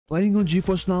Playing on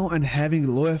GeForce Now and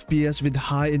having low FPS with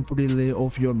high input delay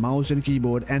of your mouse and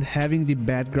keyboard and having the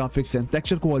bad graphics and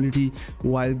texture quality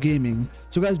while gaming.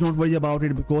 So guys, don't worry about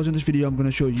it, because in this video I'm going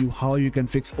to show you how you can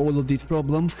fix all of these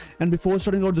problems. And before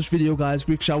starting out this video guys,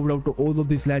 quick shout out to all of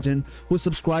these legends who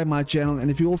subscribe my channel,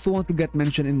 and if you also want to get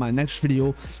mentioned in my next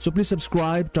video, so please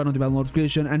subscribe, turn on the bell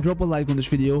notification and drop a like on this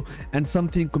video and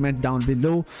something comment down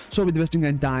below. So with wasting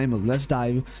any time, let's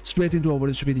dive straight into over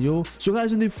this video. So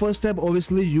guys, in the first step,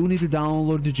 obviously you need to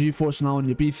download the GeForce Now on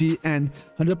your PC, and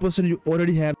 100% you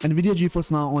already have NVIDIA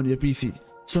GeForce Now on your PC.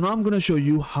 So now I'm going to show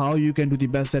you how you can do the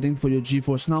best settings for your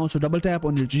GeForce Now. So double tap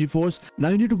on your GeForce. Now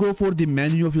you need to go for the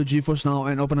menu of your GeForce Now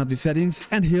and open up the settings,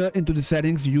 and here into the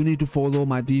settings you need to follow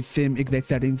these same exact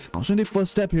settings. So in the first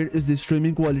step, here is the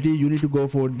streaming quality. You need to go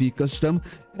for the custom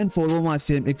and follow my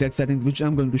same exact settings, which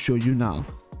I'm going to show you now.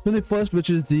 So the first,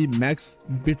 which is the max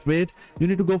bitrate, you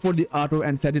need to go for the auto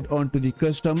and set it on to the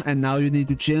custom, and now you need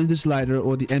to change the slider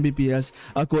or the Mbps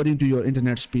according to your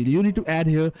internet speed. You need to add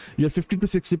here your 50 to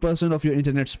 60% of your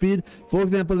internet speed. For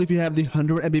example, if you have the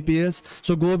 100 Mbps,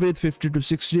 so go with 50 to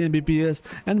 60 Mbps,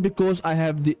 and because I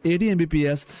have the 80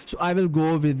 Mbps, so I will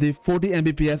go with the 40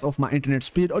 Mbps of my internet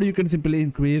speed, or you can simply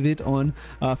increase it on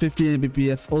 50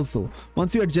 Mbps also.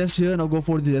 Once you adjust here, now go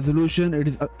for the resolution. It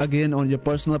is again on your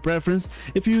personal preference.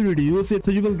 If you reduce it,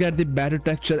 so you will get the better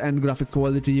texture and graphic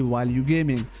quality while you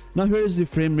gaming. Now here is the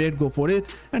frame rate. Go for it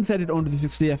and set it on to the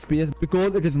 60 FPS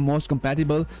because it is most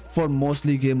compatible for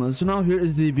mostly gamers. So now here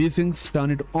is the VSync.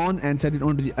 Turn it on and set it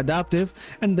on to the adaptive,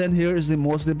 and then here is the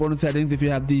most important settings. If you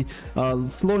have the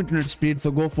slow internet speed, so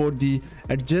go for the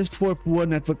adjust for poor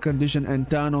network condition and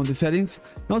turn on the settings.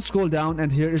 Now scroll down,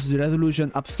 and here is the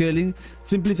resolution upscaling.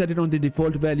 Simply set it on the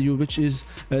default value, which is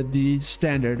the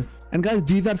standard. And guys,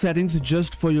 these are settings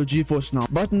just for your GeForce Now.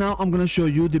 But now I'm gonna show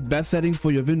you the best settings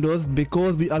for your Windows,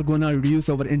 because we are gonna reduce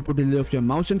our input delay of your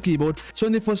mouse and keyboard. So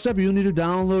in the first step, you need to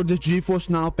download the GeForce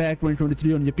Now Pack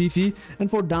 2023 on your PC,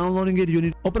 and for downloading it, you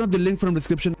need to open up the link from the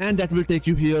description, and that will take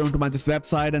you here onto this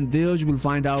website, and there you will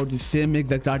find out the same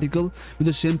exact article with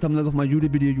the same thumbnail of my YouTube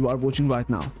video you are watching right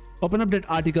now. Open up that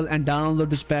article and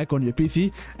download this pack on your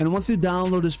PC, and once you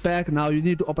download this pack, now you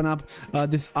need to open up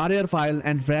this RAR file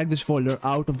and drag this folder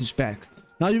out of this pack.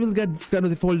 Now you will get this kind of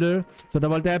the folder, so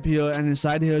double tap here, and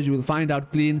inside here you will find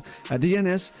out clean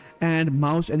DNS and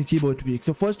mouse and keyboard tweak.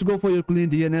 So first go for your clean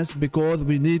DNS, because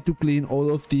we need to clean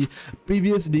all of the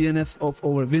previous DNS of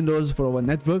our Windows for our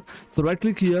network. So right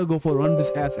click here, go for run this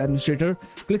as administrator,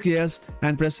 click yes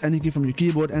and press any key from your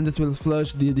keyboard, and this will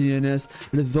flush the DNS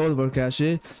resolver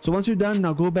cache. So once you're done,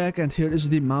 now go back, and here is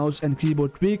the mouse and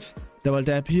keyboard tweaks. Double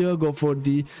tap here, go for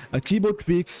the keyboard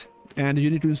tweaks, and you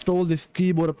need to install this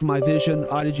keyboard optimization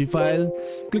reg file.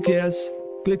 Click yes,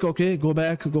 click OK, go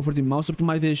back, go for the mouse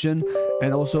optimization,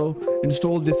 and also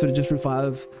install this registry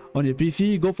files on your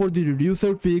PC. Go for the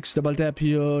reducer tweaks, double tap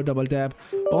here, double tap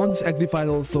on this exe file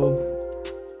also.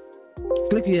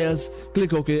 Click yes,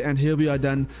 click OK, and here we are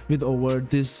done with over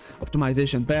this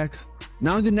optimization pack.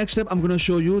 Now in the next step, I'm going to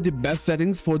show you the best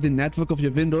settings for the network of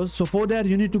your Windows. So for that,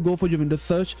 you need to go for your Windows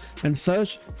search and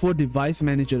search for device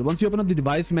manager. Once you open up the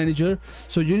device manager,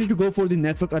 so you need to go for the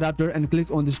network adapter and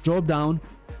click on this drop down.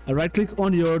 Right click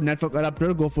on your network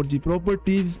adapter, go for the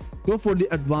properties, go for the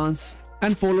advanced,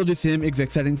 and follow the same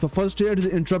exact settings. So first here is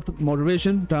the interrupt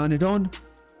moderation, turn it on.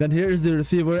 Then here is the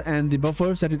receiver and the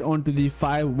buffer, set it on to the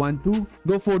 512.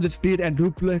 Go for the speed and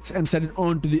duplex and set it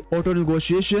on to the auto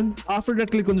negotiation. After that,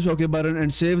 click on this OK button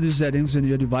and save these settings in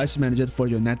your device manager for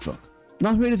your network.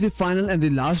 Now here is the final and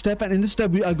the last step, and in this step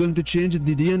we are going to change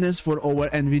the DNS for our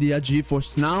NVIDIA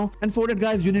GeForce Now. And for that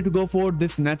guys, you need to go for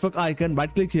this network icon,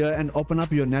 right click here and open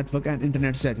up your network and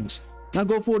internet settings. Now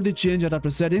go for the change adapter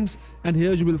settings, and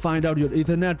here you will find out your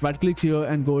Ethernet. Right click here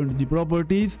and go into the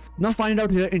properties. Now find out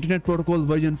here internet protocol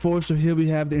version 4. So here we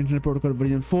have the internet protocol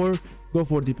version 4. Go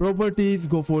for the properties,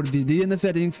 go for the DNS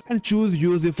settings, and choose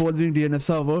use the following DNS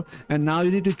server. And now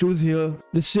you need to choose here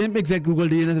the same exact Google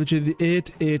DNS, which is the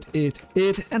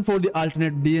 8888, and for the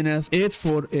alternate DNS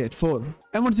 8484.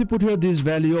 And once you put here this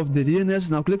value of the DNS,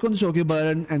 now click on this OK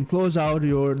button and close out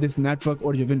this network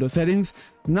or your Windows settings.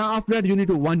 Now after that, you need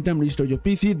to one-time restore your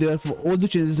PC, therefore all the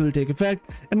changes will take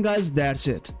effect. And guys, that's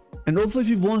it. And also, if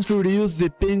you want to reduce the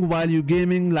ping while you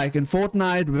gaming, like in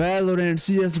Fortnite, Valorant,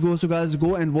 CSGO, so guys,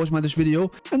 go and watch this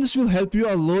video, and this will help you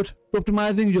a lot to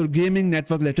optimizing your gaming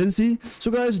network latency. So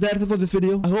guys, that's it for this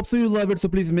video. I hope so you love it, so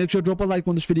please make sure drop a like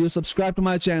on this video, subscribe to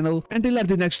my channel. Until at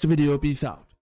the next video, peace out.